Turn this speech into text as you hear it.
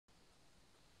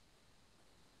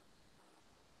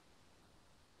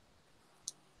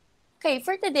Okay,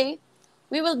 for today,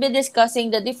 we will be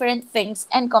discussing the different things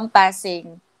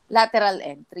encompassing lateral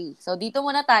entry. So dito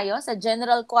muna tayo sa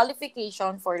general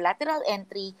qualification for lateral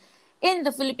entry in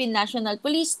the Philippine National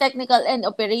Police Technical and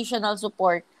Operational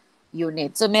Support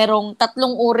Unit. So merong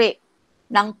tatlong uri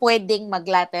ng pwedeng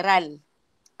maglateral.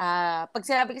 Pag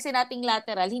sinabi kasi nating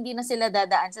lateral, hindi na sila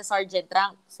dadaan sa sergeant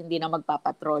ranks. Hindi na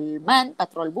magpapatrolman,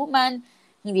 patrolwoman,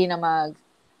 hindi na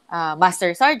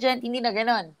master sergeant, hindi na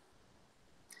ganon.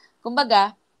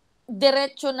 Kumbaga,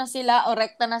 diretso na sila o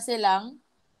rekta na silang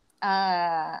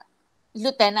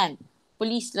lieutenant,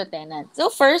 police lieutenant.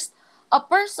 So first, a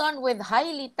person with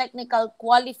highly technical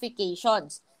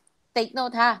qualifications. Take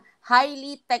note ha,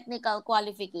 highly technical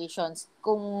qualifications.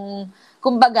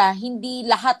 Kumbaga, hindi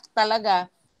lahat talaga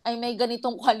ay may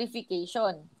ganitong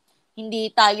qualification.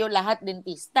 Hindi tayo lahat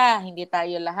dentista, hindi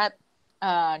tayo lahat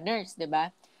nurse, 'di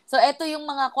ba? So ito yung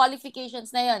mga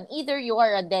qualifications na 'yon. Either you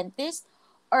are a dentist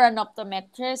or an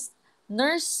optometrist,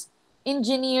 nurse,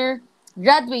 engineer,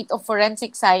 graduate of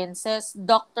forensic sciences,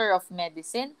 doctor of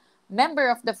medicine, member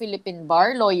of the Philippine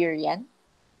Bar, lawyer yan,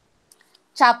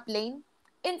 chaplain,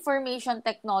 information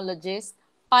technologist,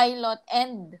 pilot,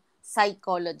 and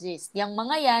psychologist. Yang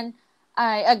mga yan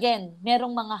ay, again,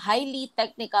 merong mga highly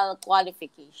technical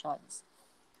qualifications.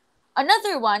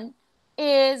 Another one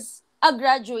is a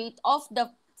graduate of the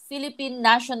Philippine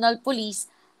National Police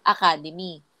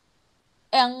Academy.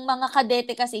 Ang mga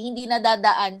kadete kasi hindi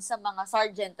nadadaan sa mga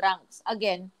sergeant ranks.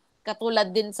 Again, katulad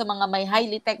din sa mga may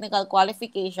highly technical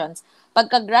qualifications,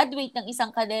 pagka-graduate ng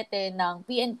isang kadete ng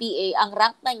PNPA, ang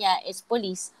rank na niya is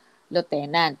police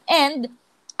lieutenant. And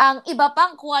ang iba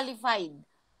pang qualified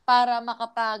para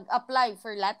makapag-apply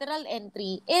for lateral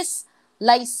entry is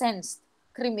licensed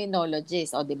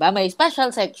criminologist. O, di ba? May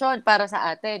special section para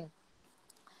sa atin.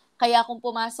 Kaya kung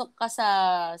pumasok ka sa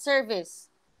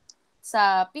service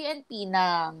sa PNP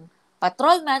ng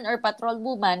patrolman or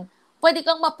patrolwoman, pwede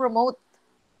kang ma-promote.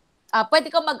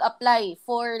 Pwede kang mag-apply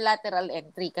for lateral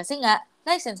entry kasi nga,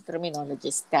 licensed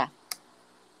criminologist ka.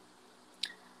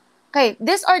 Okay,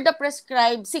 these are the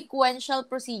prescribed sequential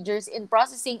procedures in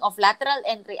processing of lateral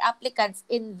entry applicants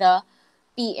in the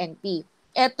PNP.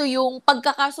 Ito yung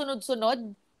pagkakasunod-sunod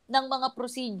ng mga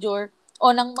procedure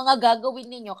o ng mga gagawin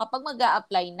ninyo kapag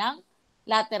mag-a-apply ng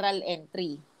lateral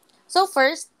entry. So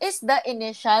first is the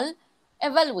initial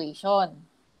evaluation.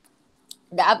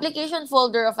 The application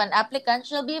folder of an applicant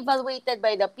shall be evaluated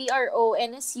by the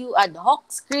PRO-NSU Ad Hoc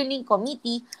Screening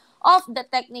Committee of the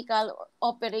Technical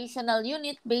Operational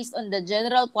Unit based on the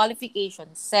general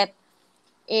qualifications set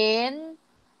in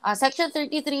Section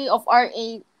 33 of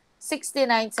RA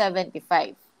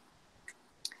 6975.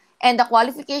 And the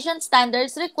qualification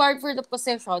standards required for the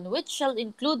position, which shall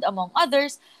include, among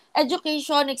others,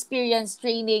 education, experience,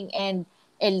 training, and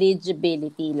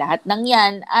eligibility. Lahat ng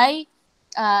yan ay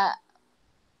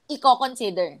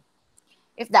i-consider.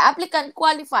 If the applicant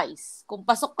qualifies, kung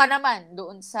pasok ka naman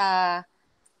doon sa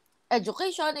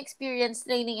education, experience,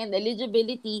 training, and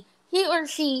eligibility, he or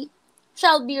she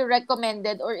shall be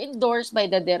recommended or endorsed by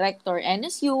the director,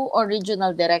 NSU, or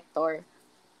regional director,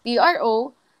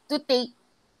 PRO, to take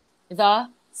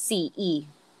the CE.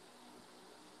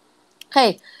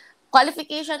 Okay.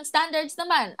 Qualification standards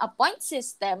naman, a point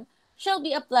system shall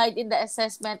be applied in the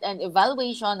assessment and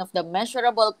evaluation of the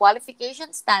measurable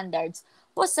qualification standards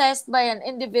possessed by an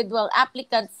individual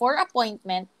applicant for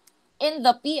appointment in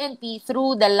the PNP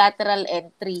through the lateral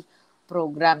entry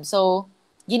program. So,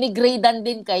 ginigradean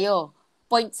din kayo.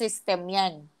 Point system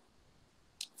yan.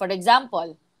 For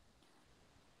example,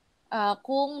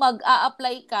 kung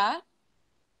mag-a-apply ka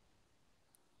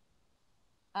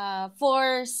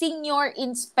for senior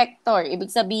inspector,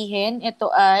 ibig sabihin, ito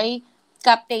ay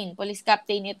captain, police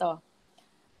captain ito.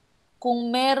 Kung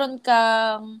meron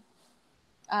kang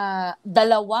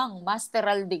dalawang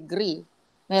masteral degree,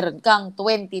 meron kang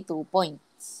 22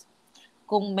 points.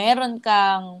 Kung meron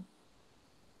kang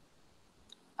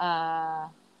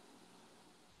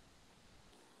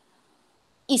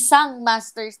isang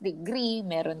master's degree,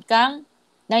 meron kang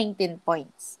 19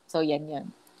 points. So, yan yun.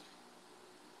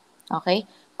 Okay?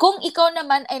 Kung ikaw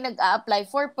naman ay nag-a-apply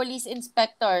for police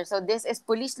inspector, so this is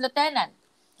police lieutenant.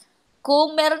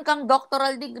 Kung meron kang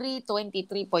doctoral degree,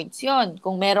 23 points yon.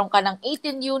 Kung meron ka ng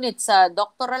 18 units sa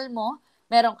doctoral mo,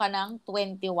 meron ka ng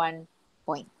 21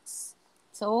 points.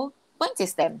 So, point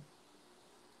system.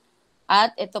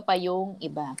 At ito pa yung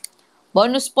iba.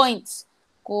 Bonus points.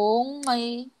 Kung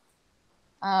may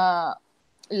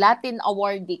Latin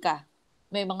awardee ka,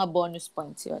 may mga bonus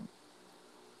points yon.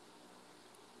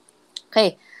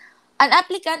 Okay. An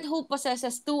applicant who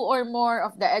possesses 2 or more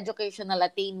of the educational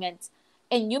attainments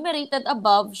enumerated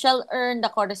above shall earn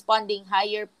the corresponding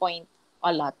higher point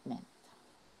allotment.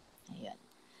 Ayan.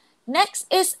 Next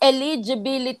is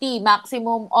eligibility,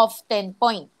 maximum of 10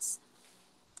 points.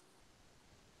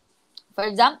 For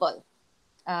example,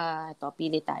 ito,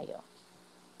 pili tayo.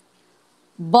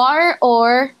 Bar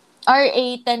or RA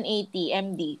 1080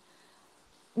 MD.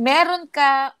 Meron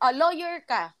ka, lawyer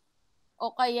ka,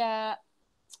 o kaya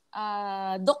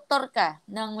doktor ka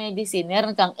ng medicine,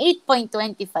 meron kang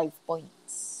 8.25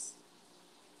 points.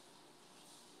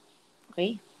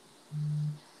 Okay?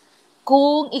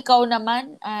 Kung ikaw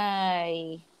naman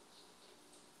ay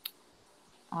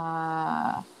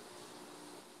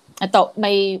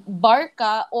may bar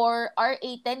ka or RA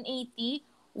 1080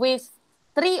 with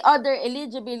 3 other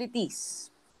eligibilities.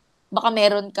 Baka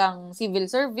meron kang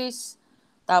civil service,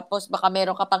 tapos baka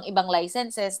meron ka pang ibang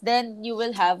licenses, then you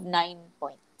will have 9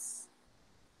 points.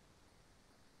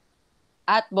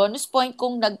 At bonus point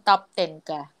kung nag-top 10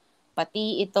 ka.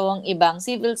 Pati ito ang ibang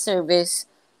civil service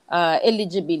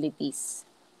eligibilities.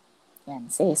 Yan,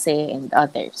 SESE and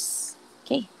others.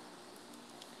 Okay.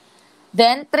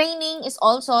 Then, training is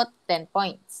also 10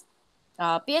 points.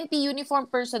 PNP uniform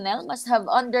personnel must have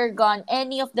undergone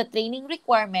any of the training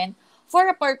requirement for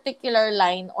a particular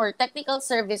line or technical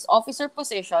service officer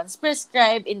positions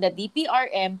prescribed in the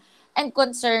DPRM and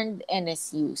concerned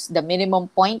NSUs. The minimum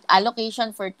point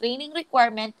allocation for training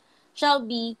requirement shall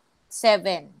be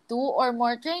 7. 2 or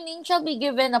more training shall be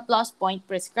given a plus point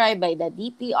prescribed by the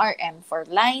DPRM for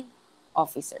line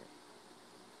officer.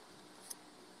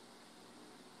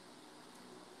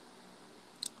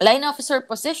 Line officer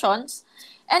positions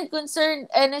and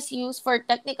concerned NSUs for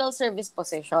technical service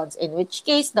positions, in which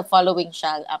case the following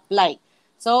shall apply.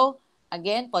 So,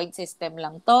 again, point system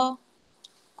lang to.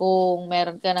 Kung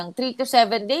meron ka ng 3 to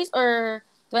 7 days or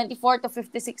 24 to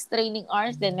 56 training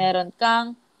hours, then meron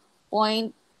kang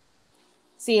 0.02.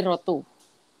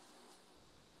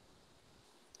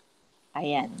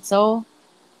 Ayan. So,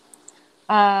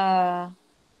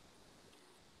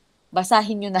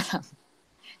 basahin nyo na lang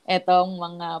itong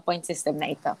mga point system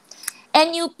na ito.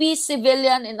 NUP,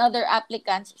 civilian, and other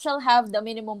applicants shall have the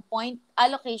minimum point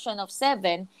allocation of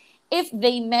 7 if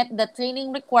they met the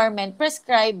training requirement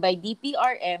prescribed by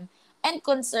DPRM and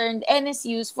concerned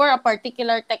NSUs for a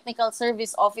particular technical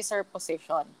service officer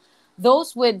position.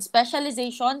 Those with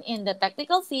specialization in the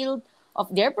technical field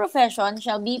of their profession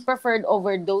shall be preferred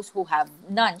over those who have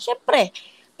none. Siyempre,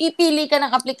 pipili ka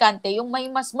ng aplikante yung may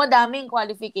mas madaming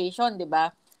qualification, di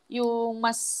ba? Yung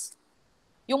mas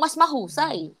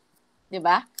mahusay.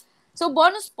 Diba? So,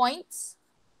 bonus points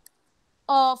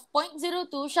of 0.02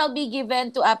 shall be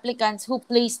given to applicants who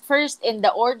placed first in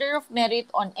the order of merit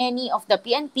on any of the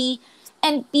PNP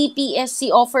and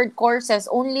PPSC offered courses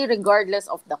only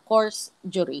regardless of the course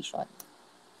duration.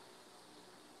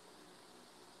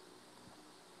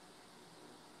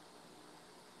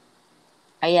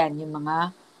 Ayan, yung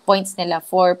mga points nila.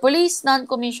 For police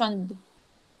non-commissioned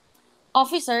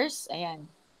officers,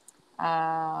 ayan,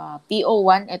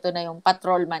 PO1, ito na yung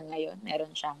patrolman ngayon.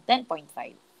 Meron siyang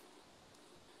 10.5.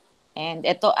 And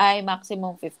ito ay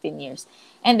maximum 15 years.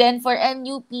 And then for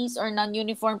NUPs or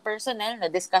non-uniform personnel,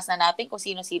 na-discuss na natin kung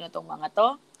sino-sino itong mga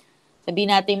to.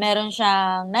 Sabihin natin meron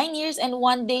siyang 9 years and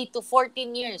 1 day to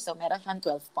 14 years. So meron siyang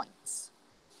 12 points.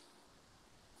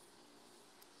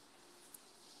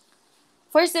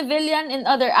 For civilian and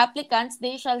other applicants,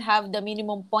 they shall have the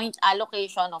minimum point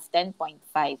allocation of 10.5.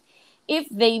 If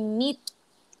they meet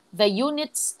the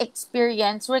unit's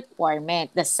experience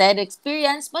requirement. The said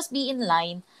experience must be in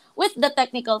line with the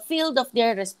technical field of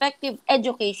their respective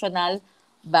educational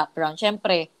background.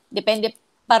 Siyempre, depende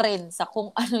pa rin sa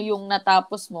kung ano yung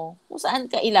natapos mo, kung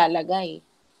saan ka ilalagay.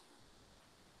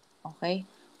 Okay?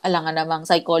 Alangan namang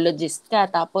psychologist ka,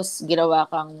 tapos ginawa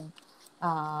kang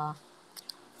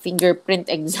fingerprint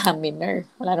examiner.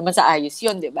 Wala naman sa ayos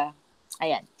yun, di ba?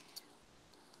 Ayan.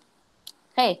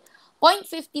 Okay.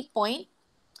 0.50 point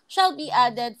shall be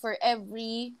added for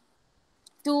every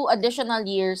 2 additional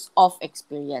years of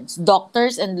experience.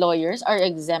 Doctors and lawyers are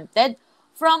exempted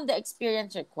from the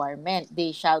experience requirement.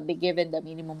 They shall be given the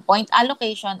minimum point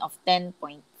allocation of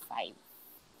 10.5.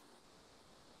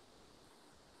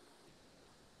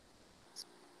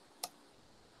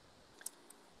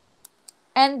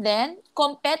 And then,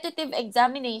 competitive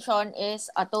examination is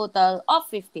a total of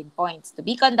 15 points to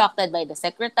be conducted by the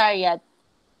Secretariat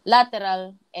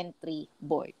Lateral Entry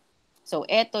Board. So,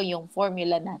 ito yung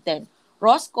formula natin.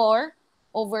 Raw score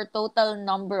over total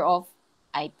number of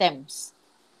items.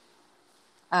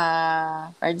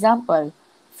 For example,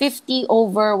 50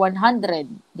 over 100.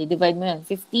 Divide mo yun.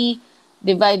 50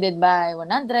 divided by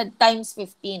 100 times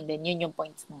 15. Then, yun yung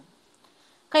points mo.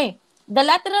 Okay. The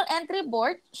lateral entry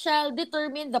board shall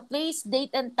determine the place,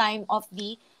 date, and time of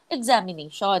the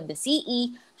examination. The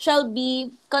CE shall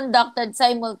be conducted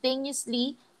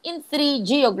simultaneously in 3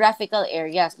 geographical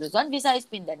areas, Luzon, Visayas,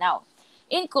 Mindanao,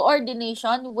 in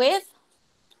coordination with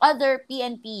other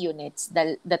PNP units.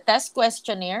 The test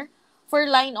questionnaire for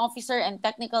line officer and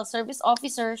technical service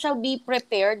officer shall be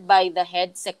prepared by the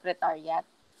head secretariat,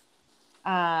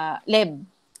 LEB,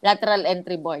 Lateral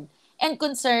Entry Board, and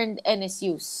concerned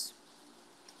NSUs,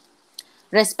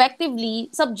 respectively,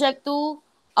 subject to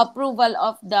approval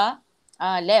of the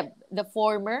LEB. The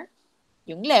former,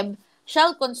 yung LEB,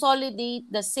 shall consolidate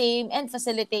the same and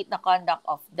facilitate the conduct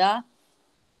of the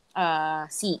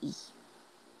CE.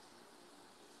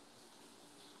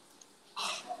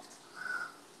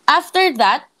 After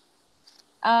that,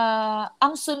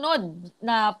 ang sunod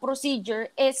na procedure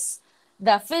is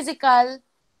the physical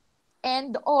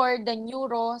and or the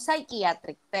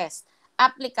neuropsychiatric test.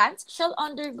 Applicants shall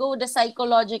undergo the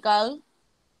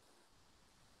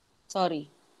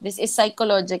this is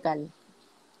psychological.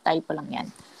 Typo lang yan.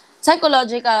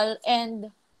 Psychological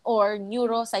and or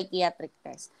neuropsychiatric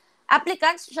test.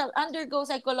 Applicants shall undergo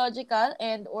psychological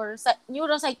and or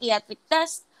neuropsychiatric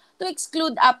test to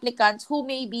exclude applicants who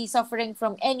may be suffering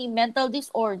from any mental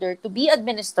disorder to be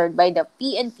administered by the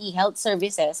PNP Health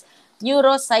Services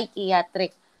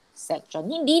Neuropsychiatric Section.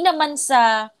 Hindi naman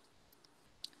sa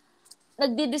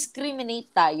nagdi-discriminate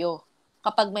tayo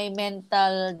kapag may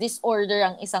mental disorder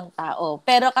ang isang tao.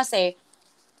 Pero kasi,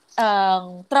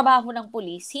 ang trabaho ng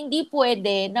pulis, hindi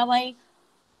pwede na may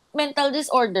mental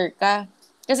disorder ka.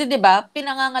 Kasi 'di ba,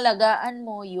 pinangangalagaan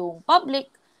mo yung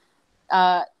public,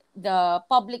 the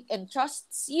public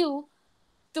entrusts you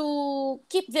to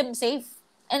keep them safe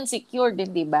and secure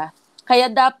din, 'di ba? Kaya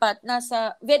dapat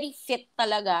nasa very fit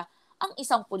talaga ang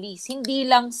isang pulis, hindi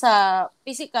lang sa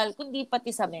physical kundi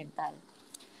pati sa mental.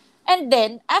 And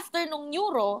then after nung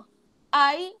neuro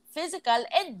ay physical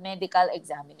and medical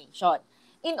examination,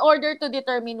 in order to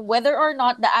determine whether or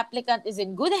not the applicant is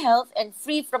in good health and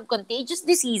free from contagious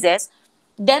diseases.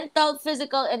 Dental,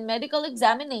 physical, and medical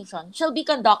examination shall be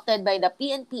conducted by the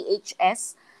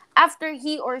PNPHS after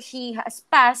he or she has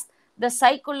passed the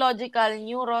psychological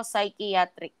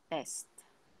neuropsychiatric test.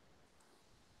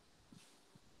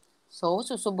 So,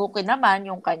 susubukin naman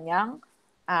yung kanyang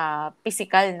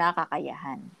physical na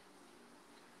kakayahan.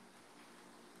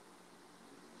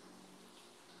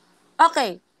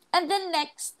 Okay. And then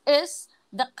next is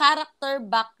the character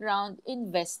background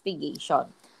investigation.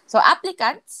 So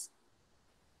applicants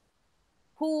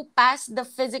who pass the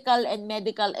physical and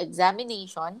medical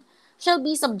examination shall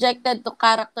be subjected to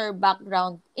character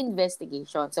background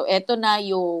investigation. So eto na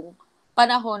yung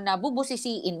panahon na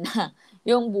bubusisiin na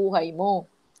yung buhay mo.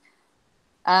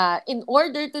 In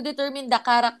order to determine the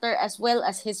character as well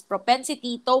as his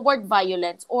propensity toward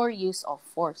violence or use of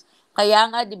force. Kaya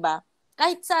nga, di ba,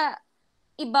 kahit sa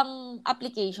ibang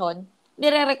application,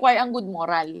 nire-require ang good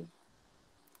moral.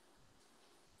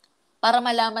 Para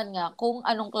malaman nga kung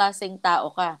anong klaseng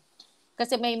tao ka.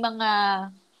 Kasi may mga,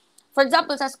 for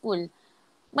example sa school,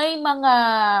 may mga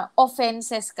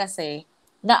offenses kasi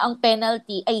na ang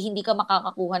penalty ay hindi ka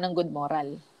makakakuha ng good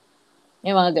moral.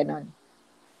 May mga ganon.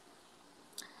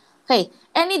 Okay.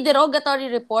 Any derogatory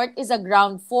report is a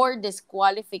ground for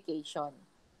disqualification.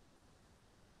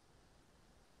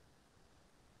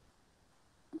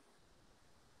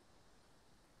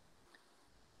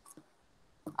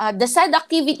 The said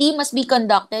activity must be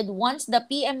conducted once the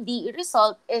PMDE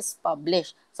result is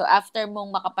published. So, after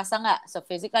mong makapasa nga sa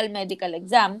physical medical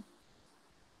exam,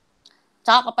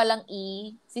 tsaka ka palang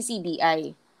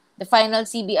CBI. The final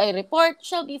CBI report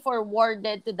shall be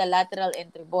forwarded to the Lateral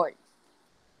Entry Board.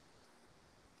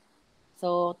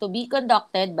 So, to be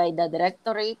conducted by the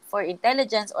Directorate for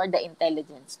Intelligence or the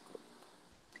Intelligence Group.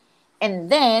 And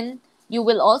then, you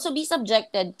will also be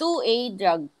subjected to a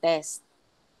drug test.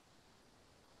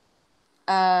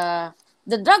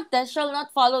 The drug test shall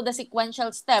not follow the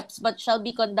sequential steps but shall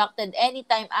be conducted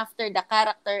anytime after the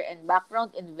character and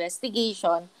background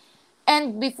investigation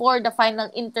and before the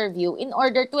final interview in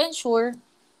order to ensure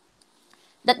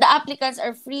that the applicants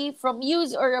are free from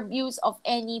use or abuse of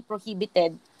any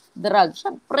prohibited drug.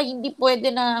 Siyempre, hindi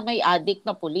pwede na may addict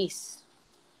na pulis.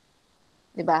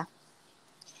 Diba?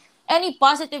 Any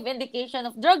positive indication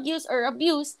of drug use or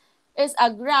abuse is a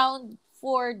ground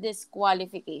for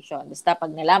disqualification. Basta pag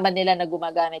nalaman nila na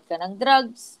gumagamit ka ng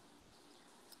drugs,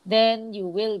 then you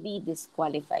will be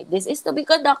disqualified. This is to be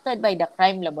conducted by the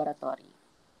crime laboratory.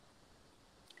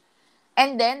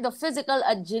 And then, the physical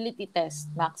agility test,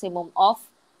 maximum of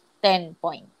 10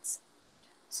 points.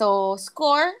 So,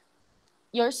 score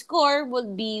your score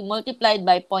would be multiplied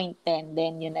by 0.10.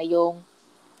 Then, yun na yung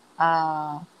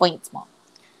points mo.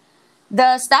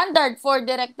 The standard for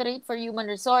Directorate for Human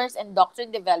Resource and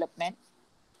Doctrine Development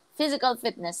physical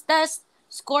fitness test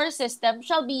score system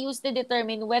shall be used to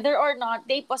determine whether or not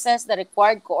they possess the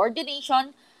required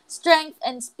coordination, strength,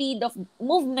 and speed of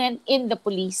movement in the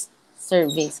police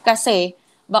service. Kasi,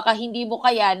 baka hindi mo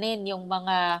kayanin yung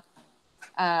mga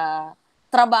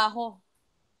trabaho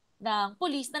ng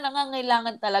police na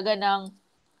nangangailangan talaga ng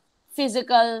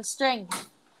physical strength,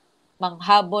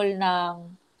 manghabol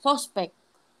ng suspect,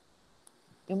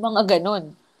 yung mga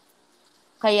ganun.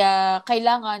 Kaya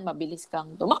kailangan mabilis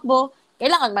kang tumakbo,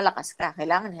 kailangan malakas ka,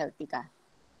 kailangan healthy ka.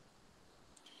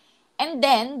 And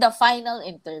then, the final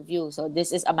interview. So,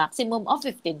 this is a maximum of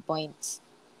 15 points.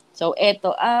 So,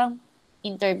 ito ang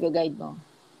interview guide mo.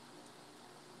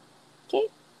 Okay?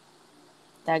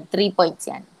 Tag 3 points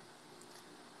yan.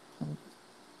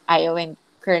 ION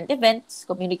current events,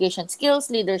 communication skills,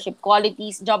 leadership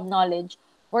qualities, job knowledge,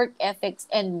 work ethics,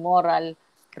 and moral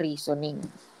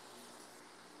reasoning.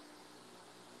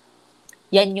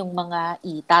 Yan yung mga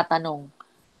itatanong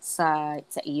sa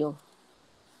iyo.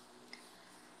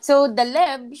 So, the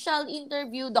LEB shall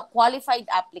interview the qualified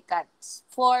applicants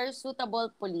for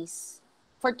suitability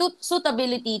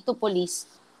to police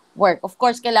work. Of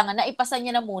course, kailangan na ipasa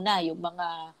niya na muna yung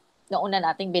mga nauna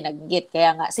nating binanggit.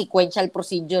 Kaya nga, sequential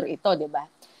procedure ito, di ba?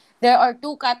 There are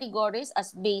 2 categories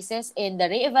as basis in the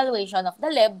re-evaluation of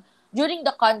the LEB during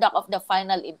the conduct of the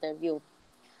final interview.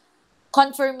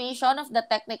 Confirmation of the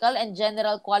technical and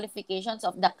general qualifications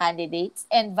of the candidates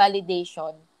and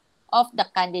validation of the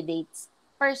candidates'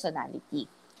 personality.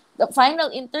 The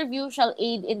final interview shall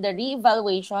aid in the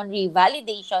re-evaluation,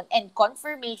 revalidation, and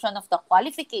confirmation of the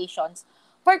qualifications,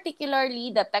 particularly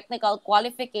the technical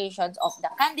qualifications of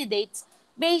the candidates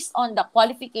based on the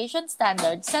qualification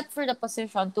standards set for the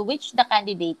position to which the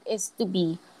candidate is to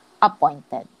be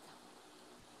appointed.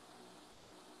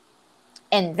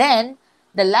 And then,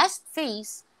 the last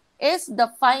phase is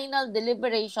the final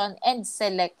deliberation and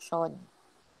selection.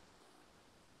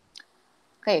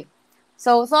 Okay.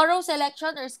 So, thorough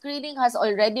selection or screening has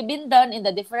already been done in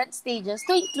the different stages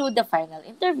to include the final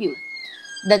interview.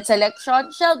 That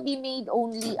selection shall be made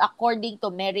only according to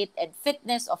merit and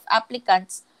fitness of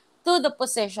applicants to the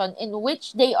position in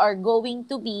which they are going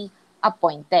to be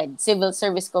appointed. Civil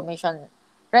Service Commission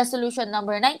Resolution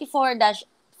number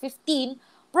 94-15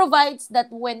 provides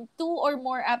that when 2 or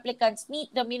more applicants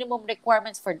meet the minimum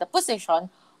requirements for the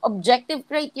position, objective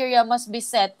criteria must be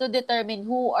set to determine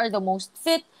who are the most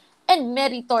fit and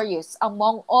meritorious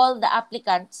among all the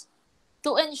applicants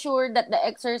to ensure that the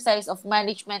exercise of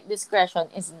management discretion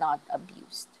is not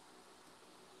abused.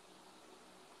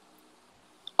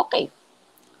 Okay.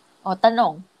 O,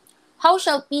 tanong. How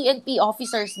shall PNP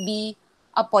officers be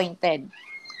appointed?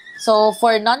 So,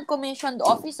 for non-commissioned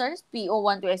officers,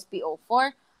 PO1 to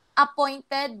SPO4,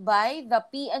 appointed by the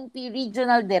PNP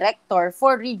Regional Director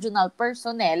for Regional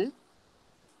Personnel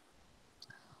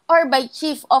or by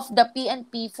Chief of the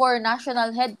PNP for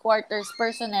National Headquarters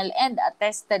Personnel and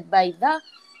attested by the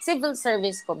Civil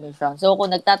Service Commission. So,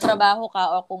 kung nagtatrabaho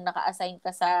ka o kung naka-assign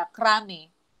ka sa krame,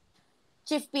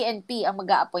 Chief PNP ang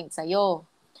mag-a-appoint sa'yo.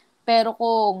 Pero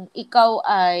kung ikaw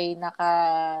ay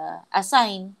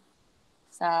naka-assign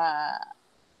sa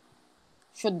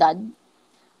syudad,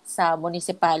 sa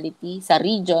municipality, sa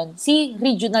region, si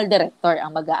Regional Director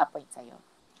ang mag-a-appoint sa'yo.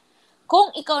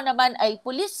 Kung ikaw naman ay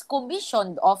Police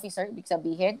Commissioned Officer, ibig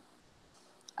sabihin,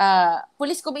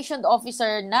 Police Commissioned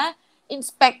Officer na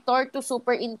Inspector to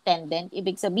Superintendent,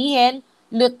 ibig sabihin,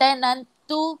 Lieutenant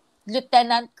to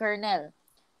Lieutenant Colonel.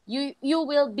 You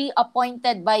will be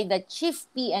appointed by the Chief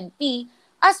PNP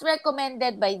as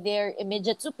recommended by their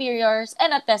immediate superiors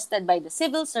and attested by the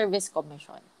Civil Service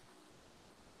Commission.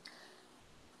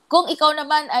 Kung ikaw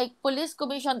naman ay Police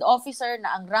Commissioned Officer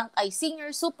na ang rank ay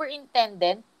Senior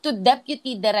Superintendent to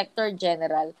Deputy Director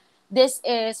General, this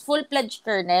is full-fledged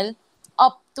colonel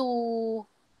up to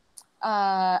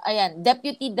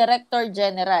Deputy Director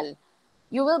General.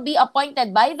 You will be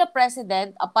appointed by the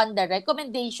President upon the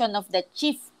recommendation of the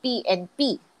Chief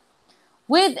PNP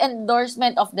with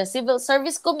endorsement of the Civil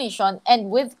Service Commission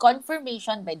and with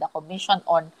confirmation by the Commission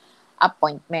on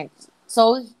Appointments.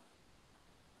 So,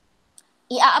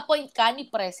 i-appoint ka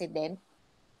ni President,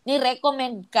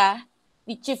 ni-recommend ka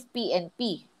ni Chief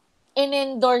PNP,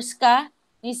 in-endorse ka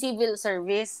ni Civil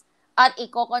Service, at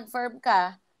i-confirm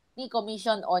ka ni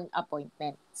Commission on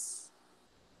Appointments.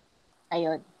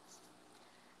 Ayun.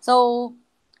 So,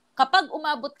 kapag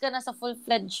umabot ka na sa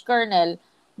full-fledged colonel,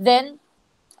 then,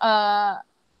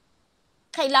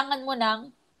 kailangan mo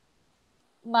nang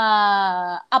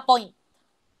ma-appoint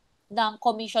ng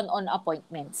Commission on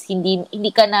Appointments.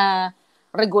 Hindi ka na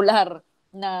regular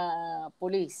na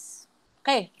pulis.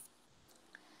 Okay.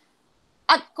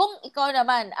 At kung ikaw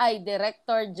naman ay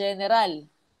Director General,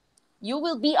 you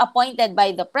will be appointed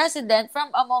by the President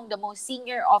from among the most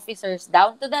senior officers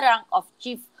down to the rank of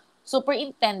Chief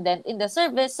Superintendent in the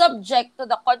service, subject to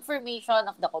the confirmation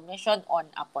of the Commission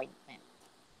on Appointment.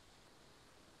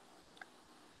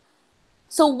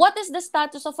 So what is the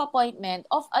status of appointment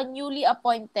of a newly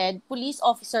appointed police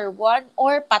officer 1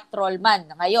 or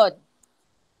patrolman ngayon?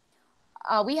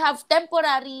 We have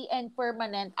temporary and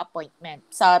permanent appointment.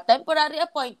 Sa temporary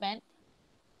appointment,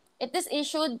 it is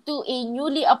issued to a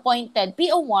newly appointed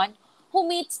PO1 who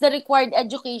meets the required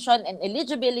education and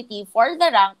eligibility for the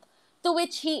rank to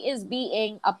which he is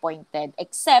being appointed,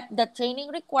 except the training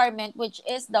requirement, which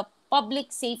is the Public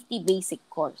Safety Basic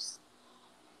Course.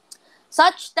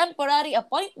 Such temporary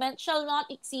appointment shall not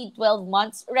exceed 12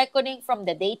 months reckoning from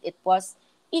the date it was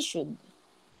issued.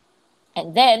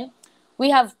 And then,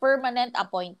 we have permanent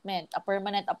appointment. A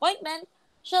permanent appointment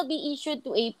shall be issued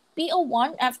to a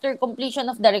PO1 after completion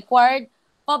of the required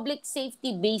Public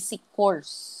Safety Basic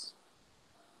Course.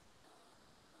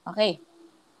 Okay.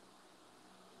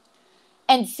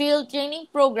 And field training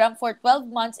program for 12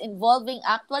 months involving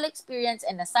actual experience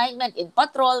and assignment in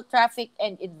patrol, traffic,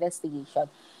 and investigation.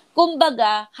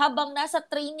 Kumbaga, habang nasa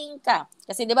training ka,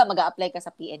 kasi di ba mag-a-apply ka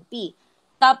sa PNP,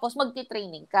 tapos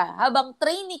magti-training ka. Habang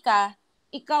trainee ka,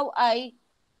 ikaw ay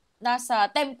nasa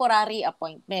temporary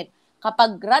appointment.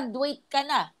 Kapag graduate ka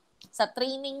na sa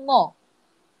training mo,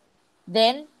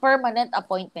 then permanent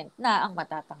appointment na ang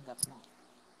matatanggap mo.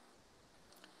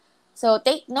 So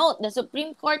take note, the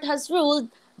Supreme Court has ruled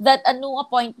that a new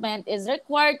appointment is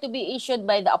required to be issued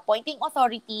by the appointing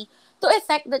authority to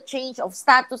effect the change of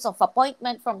status of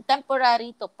appointment from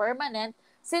temporary to permanent,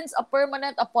 since a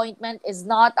permanent appointment is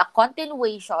not a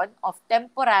continuation of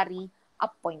temporary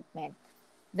appointment.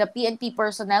 The PNP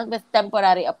personnel with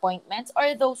temporary appointments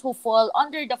are those who fall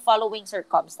under the following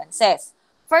circumstances.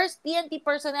 First, PNP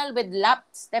personnel with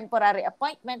lapsed temporary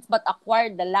appointments but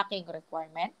acquired the lacking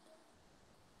requirement.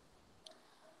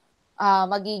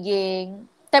 Magiging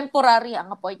temporary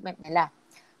ang appointment nila.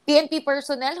 PNP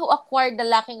personnel who acquired the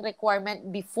lacking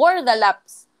requirement before the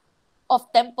lapse of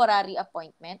temporary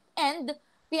appointment, and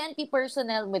PNP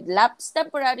personnel with lapsed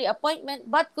temporary appointment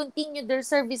but continued their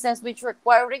services which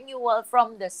require renewal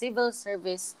from the Civil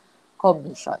Service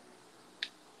Commission.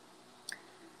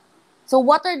 So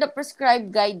what are the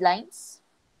prescribed guidelines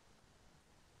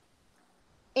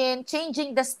in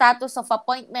changing the status of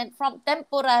appointment from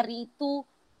temporary to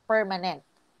permanent?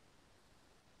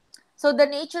 So the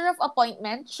nature of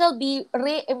appointment shall be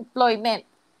re-employment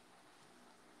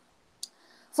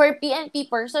for PNP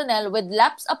personnel with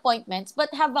lapsed appointments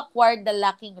but have acquired the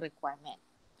lacking requirement.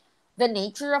 The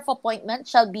nature of appointment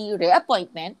shall be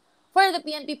reappointment for the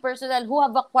PNP personnel who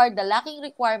have acquired the lacking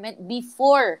requirement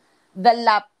before the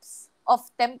lapse of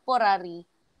temporary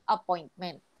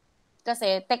appointment.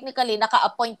 Kasi technically,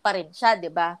 naka-appoint pa rin siya,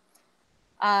 di ba?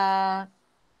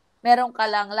 Meron ka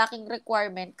lang lacking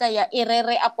requirement, kaya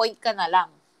i-re-appoint ka na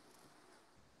lang.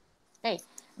 Okay.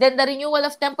 Then the renewal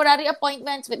of temporary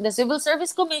appointments with the Civil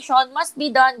Service Commission must be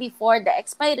done before the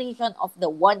expiration of the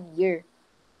 1-year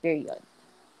period.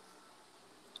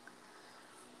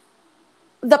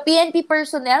 The PNP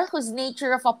personnel whose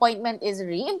nature of appointment is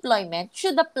re-employment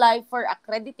should apply for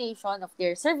accreditation of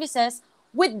their services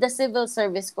with the Civil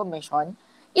Service Commission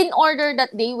in order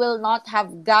that they will not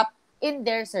have gap in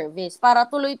their service para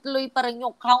tuloy-tuloy pa rin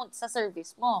yung count sa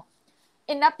service mo.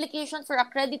 In application for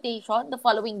accreditation, the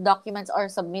following documents are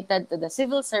submitted to the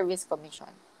Civil Service Commission.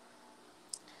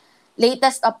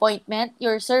 Latest appointment,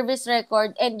 your service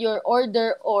record, and your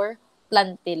order or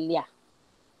plantilla.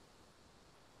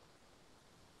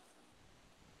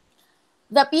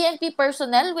 The PNP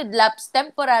personnel with lapsed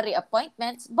temporary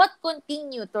appointments but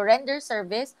continue to render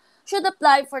service should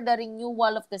apply for the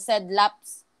renewal of the said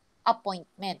lapsed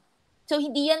appointment. So,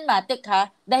 hindi yan matik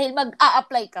ha, dahil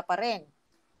mag-a-apply ka pa rin.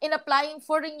 In applying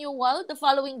for renewal, the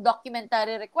following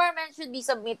documentary requirements should be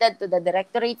submitted to the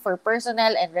Directorate for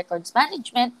Personnel and Records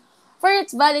Management for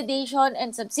its validation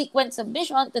and subsequent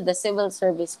submission to the Civil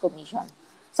Service Commission.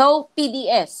 So,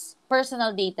 PDS,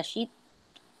 personal data sheet,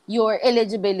 your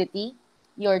eligibility,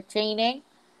 your training,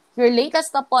 your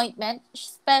latest appointment,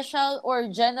 special or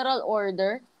general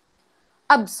order,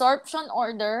 absorption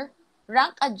order,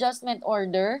 rank adjustment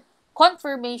order,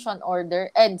 confirmation order,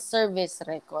 and service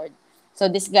record. So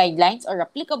these guidelines are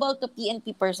applicable to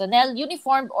PNP personnel,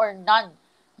 uniformed or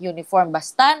non-uniform.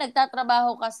 Basta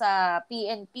nagtatrabaho ka sa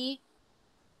PNP,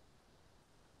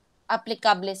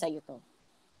 applicable sa iyo to.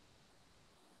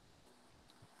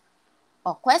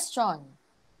 O, question.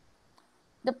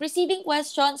 The preceding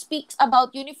question speaks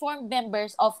about uniformed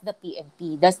members of the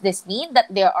PNP. Does this mean that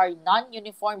there are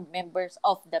non-uniformed members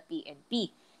of the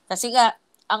PNP? Kasi nga,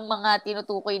 ang mga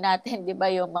tinutukoy natin, di ba,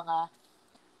 yung mga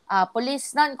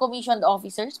police non-commissioned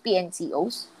officers,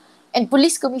 PNCOs, and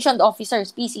police commissioned officers,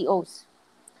 PCOs.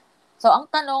 So, ang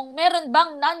tanong, meron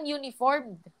bang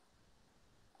non-uniformed?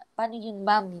 Paano yun,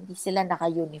 ma'am? Hindi sila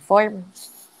naka-uniform.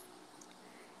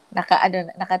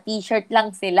 Naka-t-shirt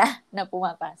lang sila na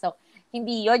pumapasok.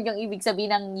 Hindi yon yung ibig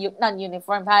sabihin ng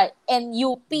non-uniform. Ha?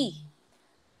 NUP,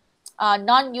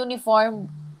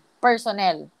 non-uniform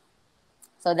personnel.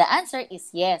 So the answer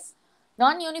is yes.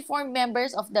 Non-uniform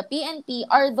members of the PNP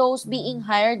are those being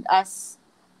hired as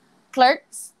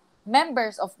clerks,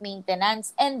 members of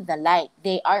maintenance, and the like.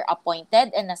 They are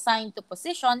appointed and assigned to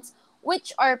positions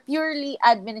which are purely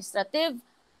administrative,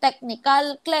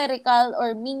 technical, clerical,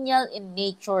 or menial in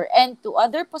nature, and to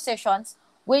other positions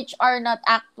which are not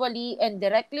actually and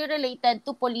directly related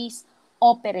to police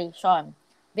operation.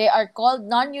 They are called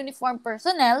non-uniform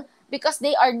personnel because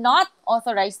they are not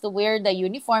authorized to wear the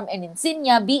uniform and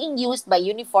insignia being used by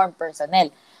uniform personnel.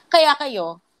 Kaya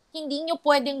kayo, hindi nyo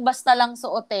pwedeng basta lang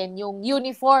suotin yung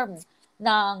uniform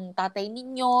ng tatay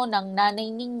ninyo, ng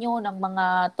nanay ninyo, ng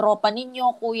mga tropa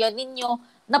ninyo, kuya ninyo,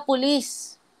 na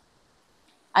pulis.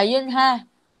 Ayun ha,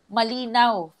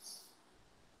 malinaw.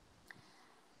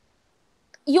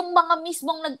 Yung mga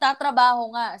mismong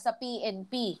nagtatrabaho nga sa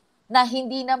PNP na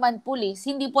hindi naman pulis,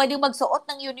 hindi pwedeng magsuot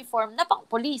ng uniform na pang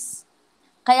pulis.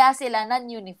 Kaya sila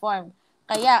non-uniform.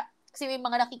 Kaya, kasi may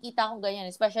mga nakikita akong ganyan,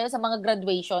 especially sa mga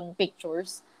graduation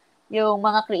pictures, yung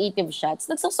mga creative shots,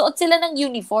 nagsusuot sila ng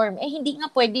uniform. Eh, hindi nga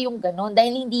pwede yung ganun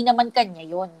dahil hindi naman kanya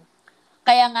yun.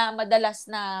 Kaya nga, madalas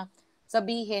na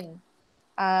sabihin,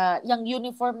 yung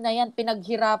uniform na yan,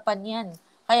 pinaghirapan yan.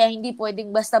 Kaya hindi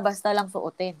pwedeng basta-basta lang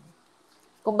suotin.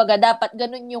 Kumbaga, dapat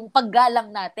ganun yung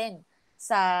paggalang natin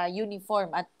sa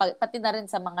uniform at pati na rin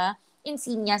sa mga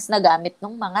insignias na gamit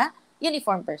ng mga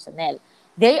uniform personnel.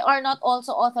 They are not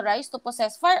also authorized to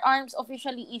possess firearms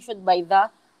officially issued by the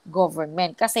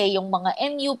government. Kasi yung mga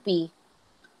NUP,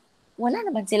 wala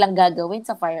naman silang gagawin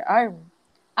sa firearm.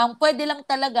 Ang pwede lang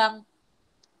talagang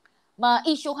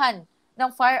ma-issuehan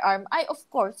ng firearm ay of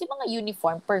course yung mga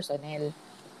uniform personnel.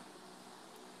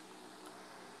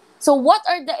 So what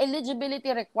are the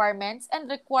eligibility requirements and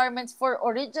requirements for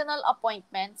original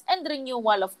appointments and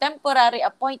renewal of temporary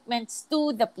appointments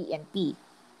to the PNP?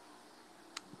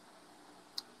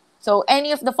 So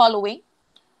any of the following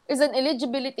is an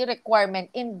eligibility requirement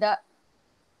in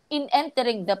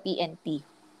entering the PNP.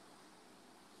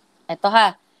 Ito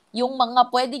ha, yung mga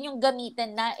pwede nyong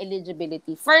gamitin na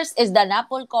eligibility. First is the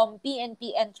NAPOLCOM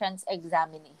PNP entrance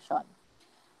examination.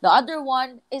 The other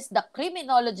one is the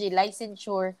criminology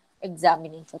licensure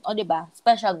examination. O, diba?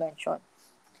 Special mention.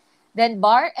 Then,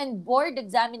 bar and board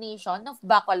examination of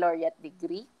baccalaureate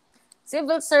degree.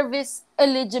 Civil service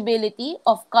eligibility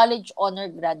of college honor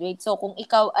graduate. So, kung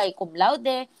ikaw ay cum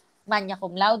laude, magna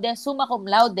cum laude, summa cum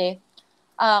laude,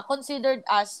 considered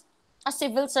as a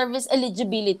civil service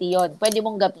eligibility yon. Pwede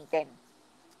mong gamitin.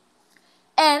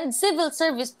 And civil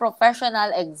service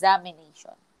professional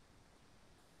examination.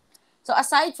 So,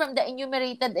 aside from the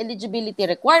enumerated eligibility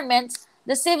requirements,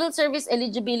 the civil service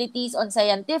eligibilities on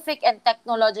scientific and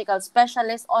technological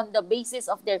specialists on the basis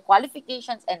of their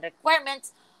qualifications and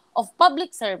requirements of public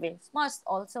service must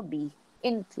also be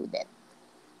included.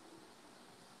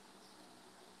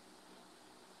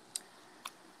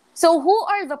 So, who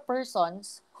are the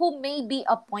persons who may be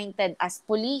appointed as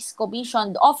police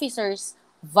commissioned officers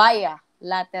via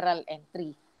lateral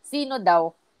entry? Sino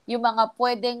daw yung mga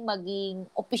pwedeng maging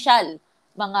opisyal,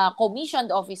 mga commissioned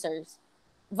officers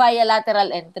via lateral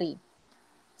entry?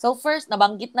 So first,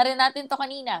 nabanggit na rin natin to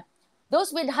kanina. Those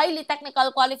with highly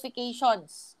technical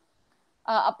qualifications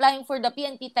applying for the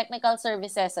PNP technical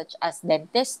services such as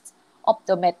dentists,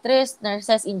 optometrists,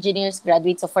 nurses, engineers,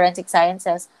 graduates of forensic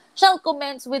sciences shall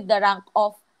commence with the rank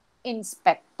of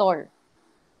inspector.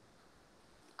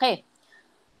 Okay.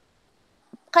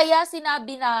 Kaya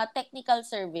sinabi na technical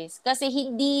service kasi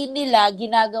hindi nila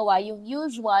ginagawa yung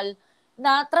usual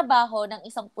na trabaho ng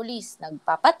isang pulis.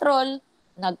 Nagpapatrol,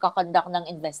 nagkakonduct ng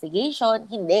investigation,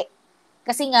 hindi.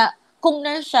 Kasi nga, kung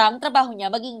nurse siya, ang trabaho niya,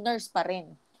 maging nurse pa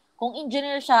rin. Kung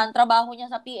engineer siya, ang trabaho niya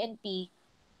sa PNP,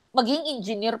 maging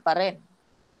engineer pa rin.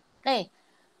 Okay.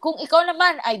 Kung ikaw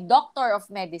naman ay doctor of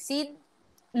medicine,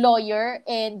 lawyer,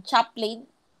 and chaplain,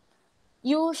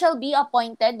 you shall be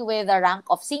appointed with the rank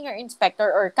of senior inspector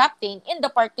or captain in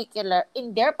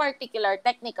their particular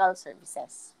technical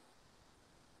services.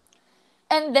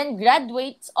 And then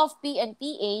graduates of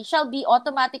PNPA shall be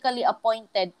automatically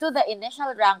appointed to the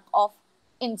initial rank of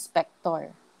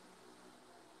inspector.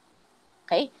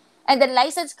 Okay? And then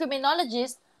licensed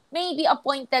criminologists may be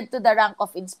appointed to the rank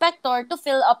of inspector to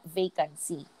fill up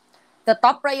vacancy. The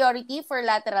top priority for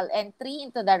lateral entry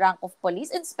into the rank of police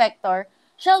inspector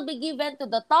shall be given to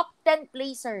the top 10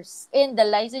 placers in the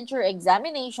licensure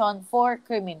examination for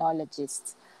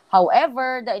criminologists.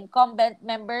 However, the incumbent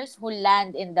members who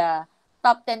land in the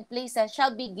top 10 places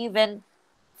shall be given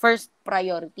first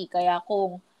priority. Kaya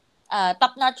kung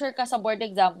top-notcher ka sa board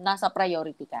exam, nasa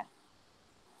priority ka.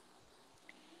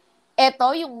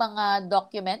 Ito yung mga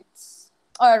documents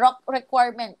or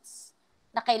requirements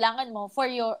na kailangan mo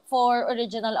for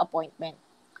original appointment.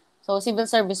 So, Civil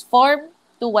Service Form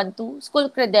 212, school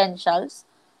credentials,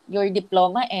 your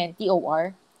diploma and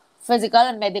TOR, physical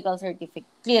and medical certificate,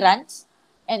 clearance,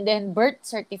 and then birth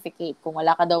certificate. Kung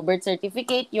wala ka daw birth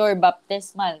certificate, your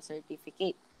baptismal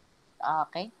certificate.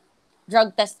 Okay?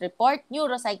 Drug test report,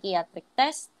 neuropsychiatric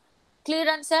test,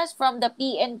 clearances from the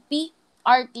PNP,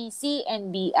 RTC,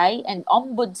 NBI, and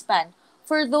Ombudsman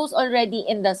for those already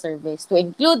in the service, to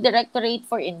include Directorate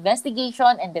for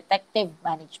Investigation and Detective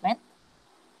Management,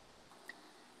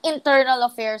 Internal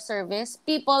Affairs Service,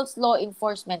 People's Law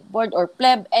Enforcement Board or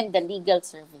PLEB, and the Legal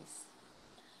Service.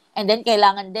 And then,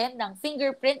 kailangan din ng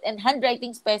fingerprint and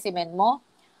handwriting specimen mo,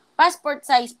 passport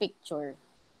size picture,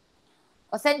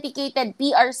 authenticated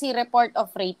PRC report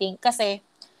of rating, kasi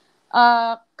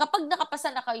kapag nakapasa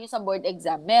na kayo sa board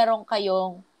exam, meron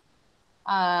kayong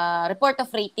report of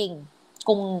rating.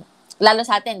 Kung lalo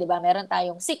sa atin, di ba, meron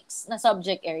tayong 6 na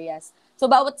subject areas. So,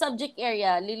 bawat subject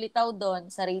area, lilitaw doon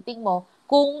sa rating mo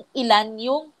kung ilan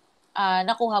yung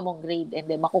nakuha mong grade. And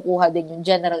then, makukuha din yung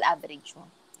general average mo.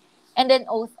 And then,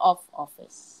 oath of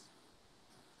office.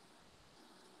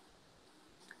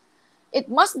 It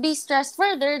must be stressed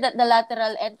further that the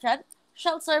lateral entrant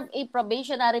shall serve a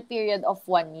probationary period of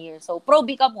 1 year. So,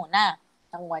 probi ka muna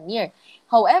ng 1 year.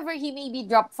 However, he may be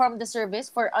dropped from the service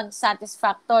for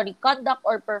unsatisfactory conduct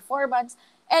or performance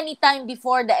anytime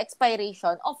before the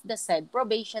expiration of the said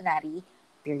probationary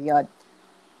period.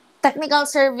 Technical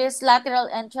service lateral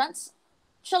entrants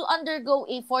shall undergo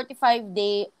a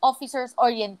 45-day officer's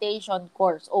orientation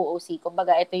course, OOC.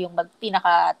 Kumbaga, ito yung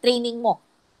pinaka-training mo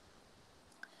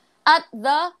at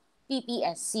the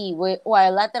PPSC,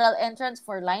 while lateral entrants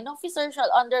for line officers shall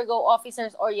undergo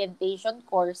officer's orientation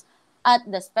course at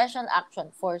the Special Action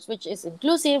Force, which is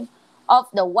inclusive of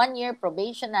the 1-year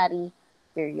probationary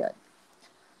period.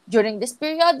 During this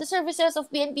period, the services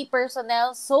of PNP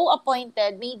personnel so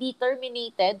appointed may be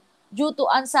terminated due to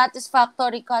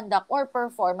unsatisfactory conduct or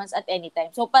performance at any time.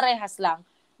 So, parehas lang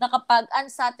na kapag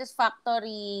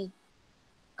unsatisfactory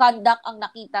conduct ang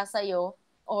nakita sa'yo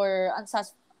or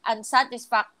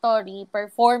unsatisfactory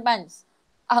performance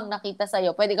ang nakita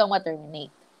sa'yo, pwede kang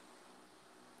ma-terminate.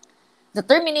 The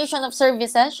termination of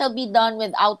services shall be done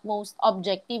with utmost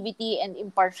objectivity and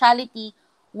impartiality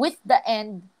with the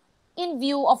end in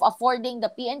view of affording the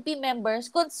PNP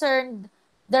members concerned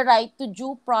the right to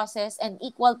due process and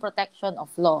equal protection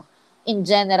of law. In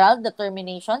general, the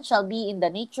termination shall be in the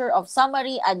nature of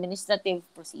summary administrative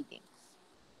proceedings.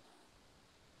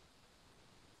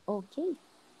 Okay.